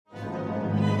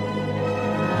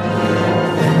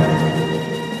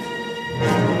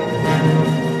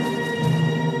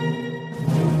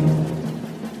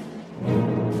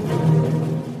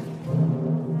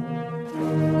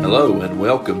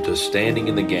welcome to Standing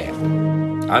in the Gap.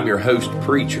 I'm your host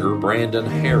preacher, Brandon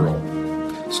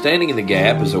Harrell. Standing in the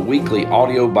Gap is a weekly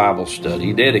audio Bible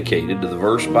study dedicated to the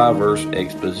verse-by-verse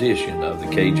exposition of the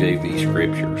KJV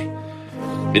Scriptures.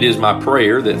 It is my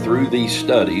prayer that through these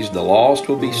studies the lost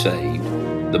will be saved,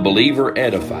 the believer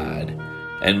edified,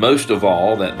 and most of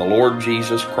all that the Lord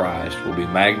Jesus Christ will be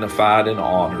magnified and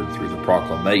honored through the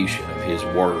proclamation of His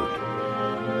Word.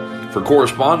 For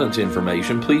correspondence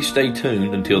information, please stay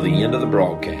tuned until the end of the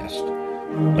broadcast.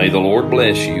 May the Lord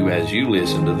bless you as you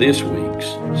listen to this week's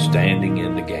Standing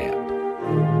in the Gap.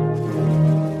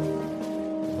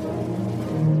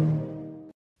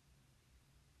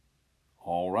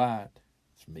 All right,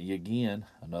 it's me again,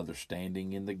 another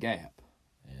Standing in the Gap.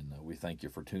 And we thank you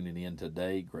for tuning in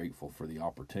today. Grateful for the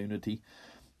opportunity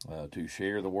to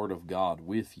share the Word of God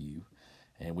with you.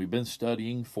 And we've been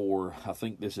studying for, I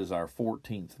think this is our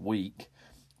 14th week,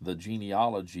 the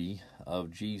genealogy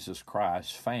of Jesus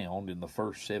Christ found in the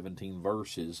first 17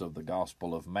 verses of the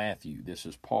Gospel of Matthew. This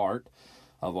is part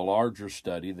of a larger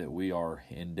study that we are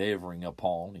endeavoring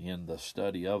upon in the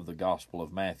study of the Gospel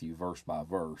of Matthew, verse by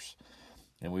verse.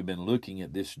 And we've been looking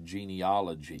at this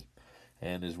genealogy.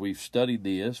 And as we've studied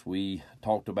this, we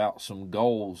talked about some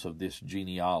goals of this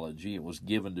genealogy. It was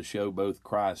given to show both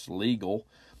Christ's legal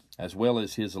as well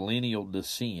as his lineal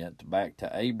descent back to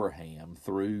Abraham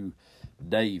through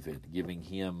David, giving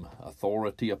him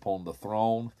authority upon the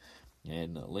throne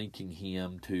and linking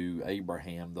him to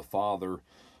Abraham, the father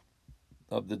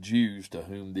of the Jews to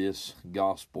whom this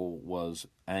gospel was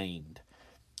aimed.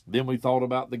 Then we thought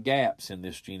about the gaps in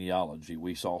this genealogy.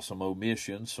 We saw some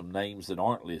omissions, some names that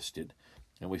aren't listed.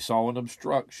 And we saw an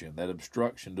obstruction, that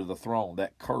obstruction to the throne,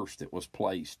 that curse that was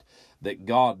placed, that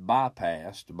God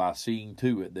bypassed by seeing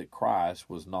to it that Christ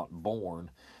was not born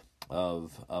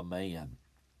of a man.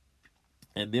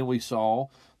 And then we saw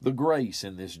the grace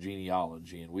in this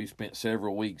genealogy, and we spent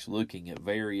several weeks looking at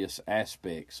various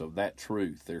aspects of that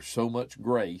truth. There's so much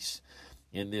grace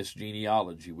in this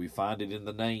genealogy. We find it in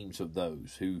the names of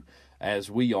those who, as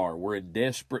we are, were in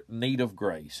desperate need of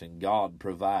grace, and God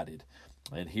provided.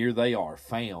 And here they are,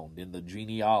 found in the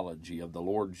genealogy of the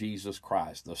Lord Jesus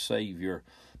Christ, the Savior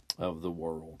of the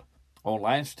world. On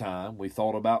last time, we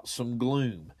thought about some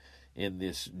gloom in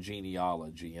this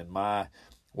genealogy, and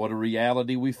what a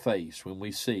reality we face when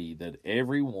we see that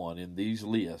everyone in these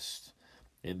lists,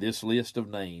 in this list of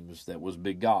names that was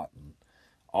begotten,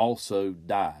 also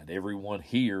died. Everyone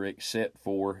here except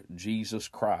for Jesus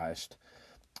Christ,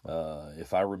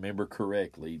 if I remember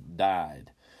correctly,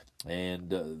 died.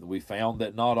 And we found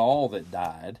that not all that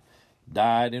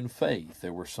died in faith.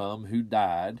 There were some who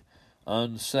died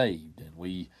unsaved. And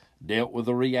we dealt with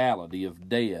the reality of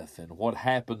death and what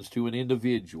happens to an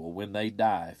individual when they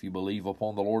die. If you believe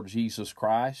upon the Lord Jesus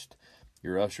Christ,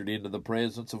 you're ushered into the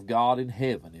presence of God in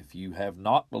heaven. If you have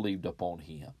not believed upon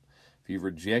Him, if you've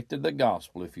rejected the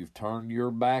gospel, if you've turned your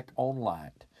back on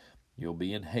light, you'll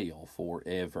be in hell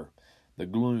forever. The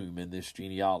gloom in this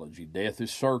genealogy. Death is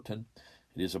certain.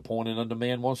 It is appointed unto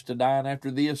man once to die, and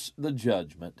after this, the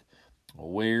judgment.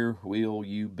 Where will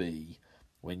you be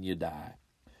when you die?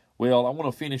 Well, I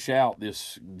want to finish out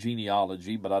this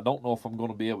genealogy, but I don't know if I'm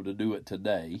going to be able to do it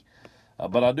today.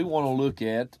 But I do want to look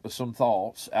at some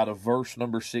thoughts out of verse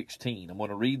number 16. I'm going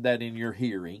to read that in your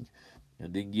hearing,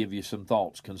 and then give you some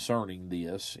thoughts concerning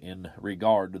this in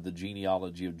regard to the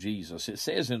genealogy of Jesus. It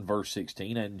says in verse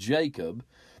 16, "And Jacob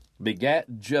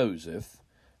begat Joseph,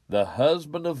 the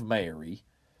husband of Mary,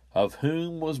 of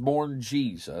whom was born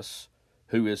Jesus,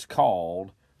 who is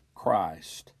called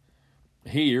Christ."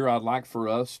 Here, I'd like for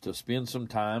us to spend some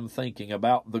time thinking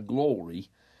about the glory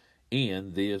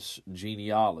in this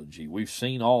genealogy. We've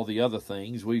seen all the other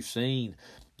things. We've seen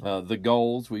the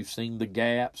goals. We've seen the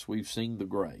gaps. We've seen the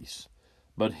grace.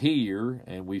 But here,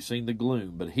 and we've seen the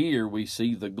gloom, but here we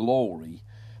see the glory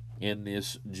in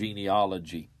this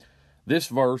genealogy. This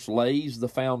verse lays the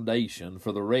foundation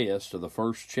for the rest of the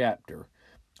first chapter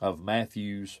of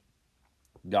Matthew's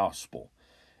Gospel.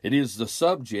 It is the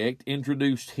subject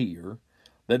introduced here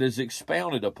that is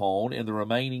expounded upon in the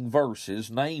remaining verses,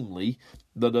 namely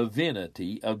the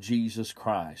divinity of Jesus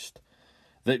Christ.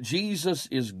 That Jesus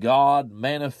is God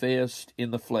manifest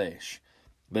in the flesh,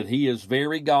 that He is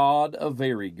very God of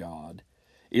very God,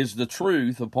 is the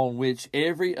truth upon which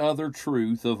every other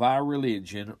truth of our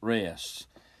religion rests.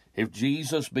 If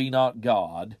Jesus be not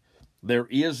God, there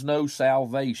is no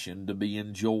salvation to be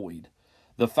enjoyed.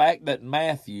 The fact that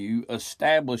Matthew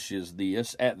establishes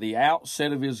this at the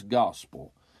outset of his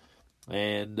gospel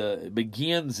and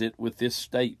begins it with this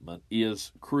statement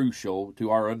is crucial to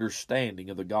our understanding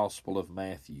of the Gospel of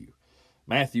Matthew.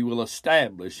 Matthew will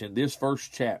establish in this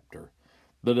first chapter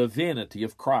the divinity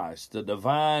of Christ, the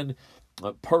divine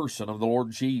person of the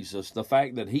Lord Jesus, the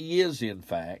fact that he is, in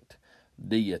fact,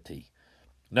 deity.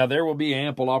 Now, there will be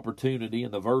ample opportunity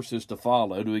in the verses to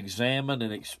follow to examine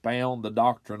and expound the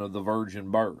doctrine of the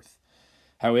virgin birth.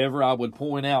 However, I would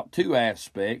point out two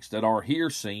aspects that are here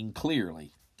seen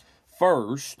clearly.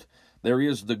 First, there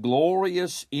is the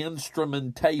glorious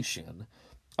instrumentation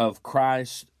of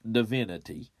Christ's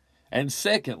divinity. And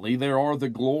secondly, there are the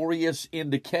glorious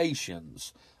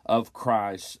indications of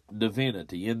Christ's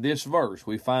divinity. In this verse,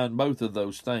 we find both of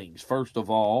those things. First of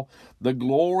all, the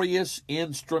glorious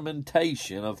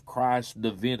instrumentation of Christ's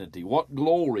divinity. What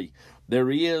glory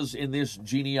there is in this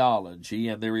genealogy,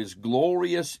 and there is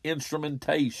glorious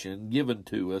instrumentation given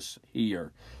to us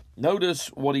here. Notice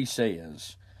what he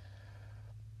says.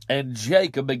 And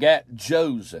Jacob begat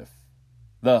Joseph,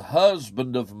 the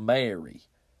husband of Mary,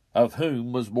 of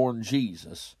whom was born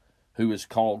Jesus, who is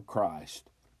called Christ.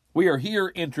 We are here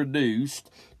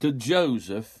introduced to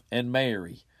Joseph and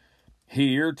Mary.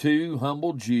 Here, two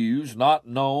humble Jews, not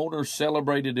known or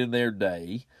celebrated in their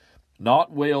day,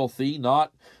 not wealthy,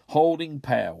 not holding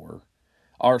power,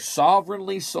 are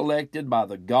sovereignly selected by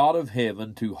the God of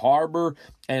heaven to harbor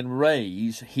and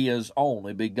raise his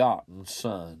only begotten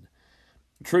Son.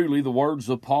 Truly, the words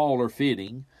of Paul are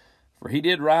fitting, for he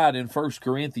did write in 1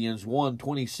 Corinthians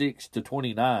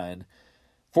 1:26-29,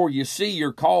 For you see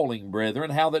your calling,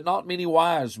 brethren, how that not many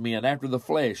wise men after the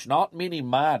flesh, not many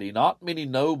mighty, not many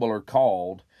noble are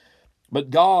called, but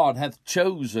God hath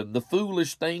chosen the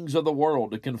foolish things of the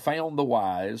world to confound the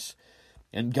wise,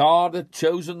 and God hath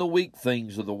chosen the weak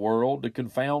things of the world to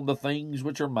confound the things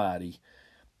which are mighty,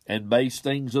 and base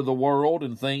things of the world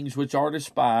and things which are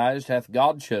despised hath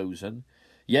God chosen,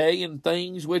 yea, and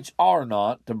things which are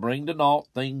not, to bring to naught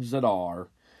things that are,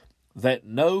 that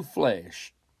no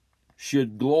flesh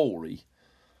should glory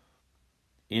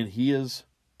in his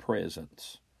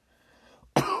presence.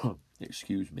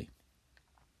 Excuse me.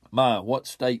 My, what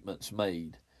statements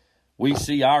made. We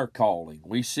see our calling.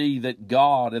 We see that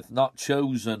God hath not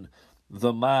chosen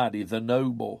the mighty, the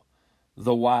noble,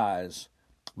 the wise,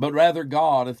 but rather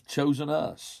God hath chosen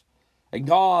us. And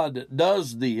God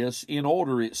does this in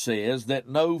order, it says, that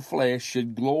no flesh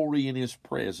should glory in his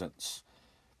presence.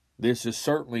 This is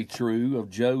certainly true of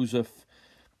Joseph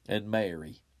and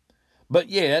Mary. But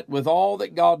yet, with all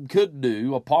that God could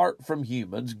do apart from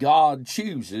humans, God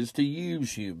chooses to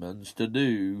use humans to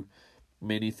do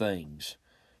many things.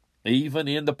 Even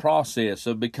in the process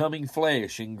of becoming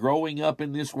flesh and growing up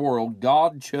in this world,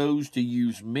 God chose to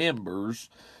use members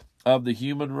of the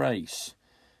human race.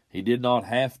 He did not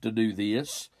have to do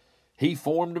this. He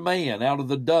formed man out of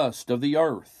the dust of the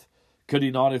earth. Could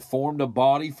he not have formed a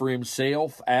body for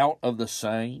himself out of the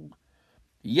same?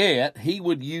 Yet he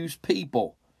would use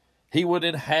people. He would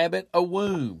inhabit a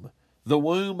womb, the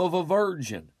womb of a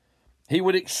virgin. He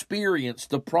would experience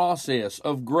the process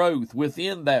of growth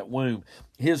within that womb.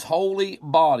 His holy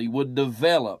body would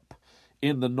develop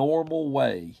in the normal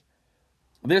way.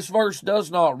 This verse does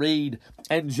not read,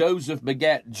 and Joseph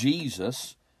begat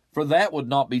Jesus, for that would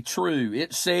not be true.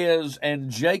 It says, and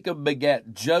Jacob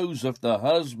begat Joseph, the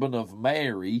husband of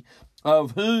Mary,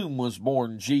 of whom was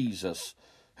born Jesus,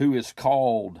 who is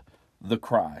called the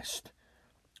Christ.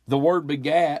 The word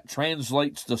begat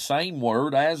translates the same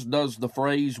word as does the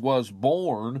phrase was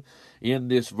born in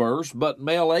this verse, but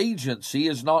male agency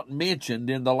is not mentioned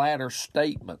in the latter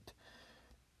statement.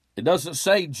 It doesn't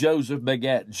say Joseph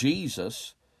begat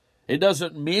Jesus. It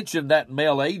doesn't mention that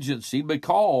male agency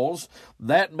because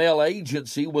that male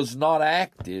agency was not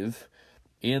active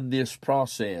in this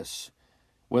process.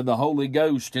 When the Holy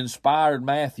Ghost inspired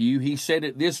Matthew, he said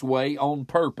it this way on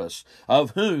purpose,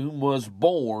 of whom was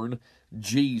born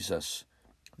Jesus.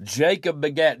 Jacob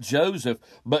begat Joseph,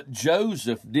 but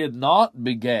Joseph did not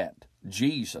begat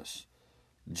Jesus.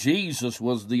 Jesus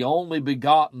was the only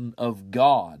begotten of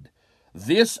God.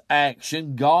 This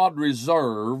action God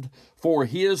reserved for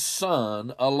his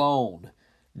Son alone.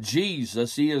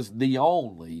 Jesus is the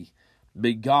only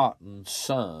begotten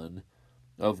Son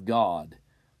of God.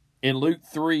 In Luke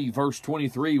 3, verse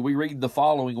 23, we read the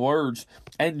following words,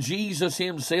 and Jesus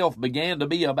himself began to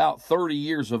be about 30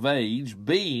 years of age,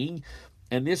 being,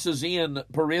 and this is in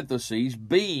parentheses,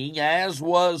 being, as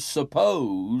was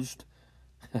supposed,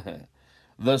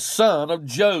 the son of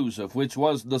Joseph, which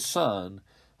was the son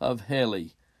of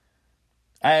Heli.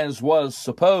 As was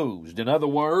supposed. In other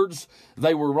words,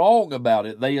 they were wrong about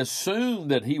it. They assumed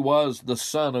that he was the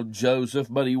son of Joseph,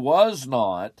 but he was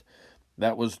not.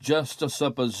 That was just a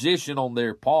supposition on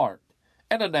their part,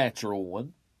 and a natural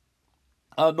one,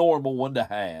 a normal one to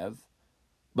have,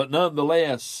 but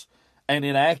nonetheless an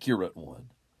inaccurate one.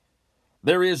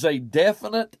 There is a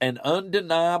definite and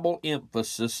undeniable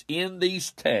emphasis in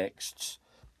these texts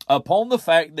upon the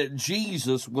fact that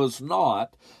Jesus was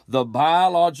not the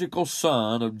biological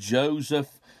son of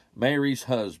Joseph, Mary's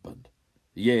husband.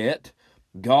 Yet,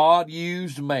 God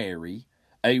used Mary,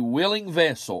 a willing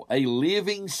vessel, a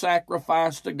living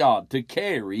sacrifice to God, to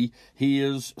carry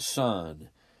His Son.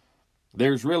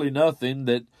 There's really nothing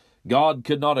that God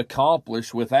could not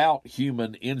accomplish without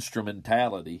human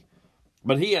instrumentality,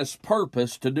 but He has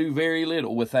purpose to do very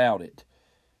little without it.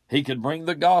 He could bring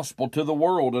the gospel to the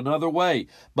world another way,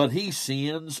 but He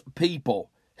sends people.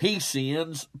 He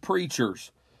sends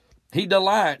preachers. He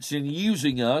delights in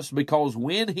using us because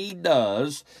when He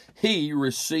does, He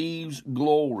receives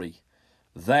glory.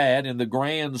 That, in the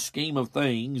grand scheme of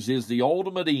things, is the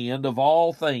ultimate end of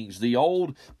all things. The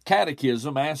old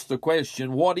catechism asks the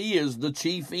question, what is the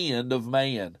chief end of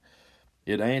man?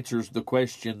 It answers the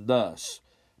question thus: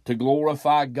 to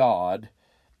glorify God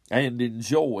and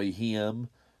enjoy Him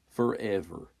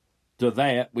forever. To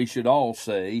that we should all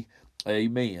say,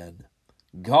 Amen.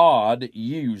 God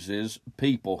uses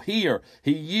people. Here,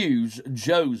 He used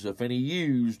Joseph and He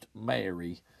used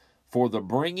Mary for the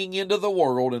bringing into the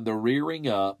world and the rearing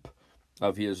up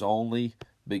of His only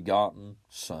begotten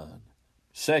Son.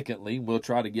 Secondly, we'll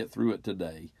try to get through it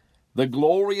today, the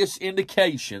glorious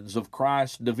indications of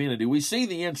Christ's divinity. We see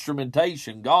the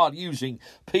instrumentation, God using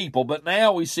people, but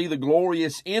now we see the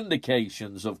glorious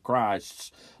indications of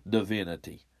Christ's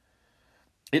divinity.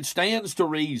 It stands to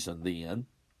reason, then,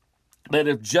 that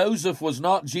if Joseph was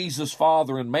not Jesus'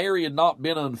 father and Mary had not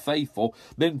been unfaithful,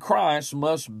 then Christ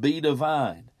must be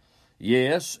divine.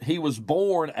 Yes, He was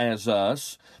born as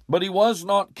us, but He was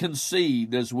not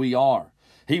conceived as we are.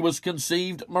 He was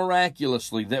conceived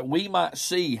miraculously, that we might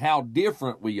see how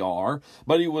different we are,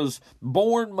 but He was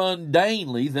born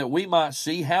mundanely, that we might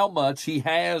see how much He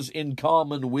has in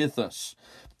common with us.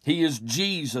 He is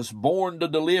Jesus, born to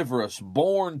deliver us,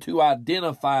 born to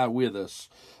identify with us.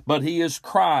 But He is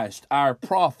Christ, our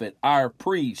prophet, our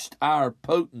priest, our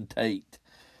potentate.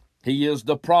 He is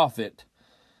the prophet.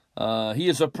 He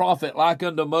is a prophet like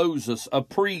unto Moses, a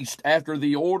priest after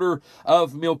the order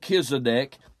of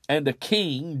Melchizedek, and a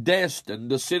king destined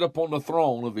to sit upon the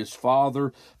throne of his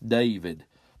father David.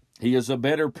 He is a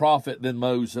better prophet than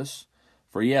Moses,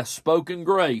 for he hath spoken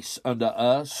grace unto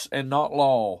us and not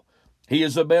law. He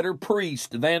is a better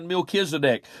priest than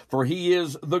Melchizedek, for he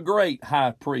is the great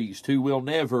high priest who will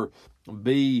never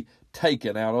be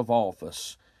taken out of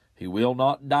office. He will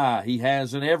not die. He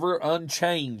has an ever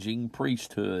unchanging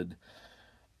priesthood.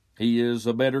 He is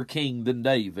a better king than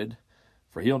David,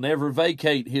 for he'll never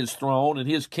vacate his throne, and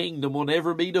his kingdom will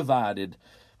never be divided.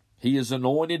 He is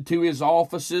anointed to his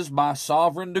offices by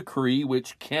sovereign decree,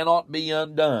 which cannot be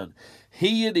undone.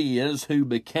 He it is who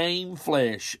became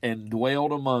flesh and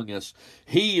dwelt among us.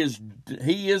 He is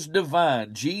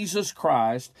divine. Jesus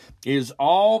Christ is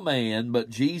all man, but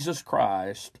Jesus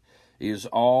Christ is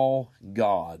all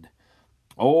God.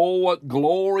 Oh, what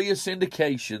glorious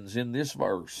indications in this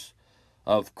verse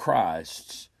of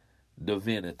Christ's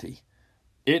divinity.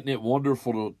 Isn't it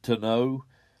wonderful to know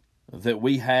that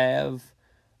we have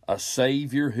a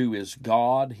Savior who is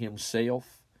God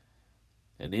Himself?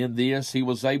 And in this, He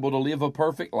was able to live a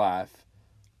perfect life,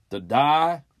 to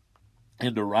die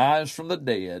and to rise from the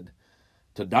dead,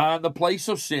 to die in the place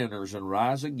of sinners and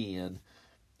rise again.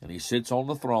 And He sits on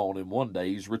the throne, and one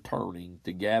day He's returning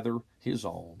to gather His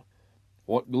own.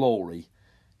 What glory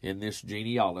in this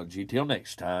genealogy. Till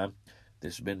next time,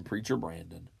 this has been Preacher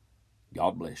Brandon.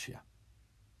 God bless you.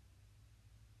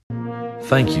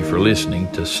 Thank you for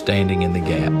listening to Standing in the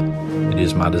Gap. It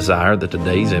is my desire that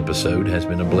today's episode has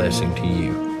been a blessing to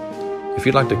you. If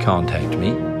you'd like to contact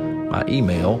me, my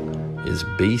email is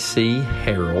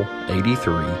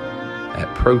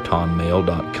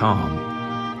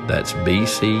bcharrell83@protonmail.com. That's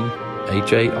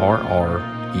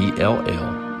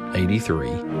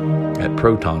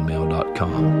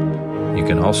bcharrell83@protonmail.com. You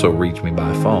can also reach me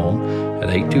by phone at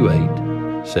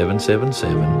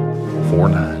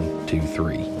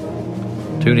 828-777-4923.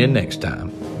 Tune in next time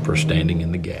for Standing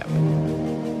in the Gap.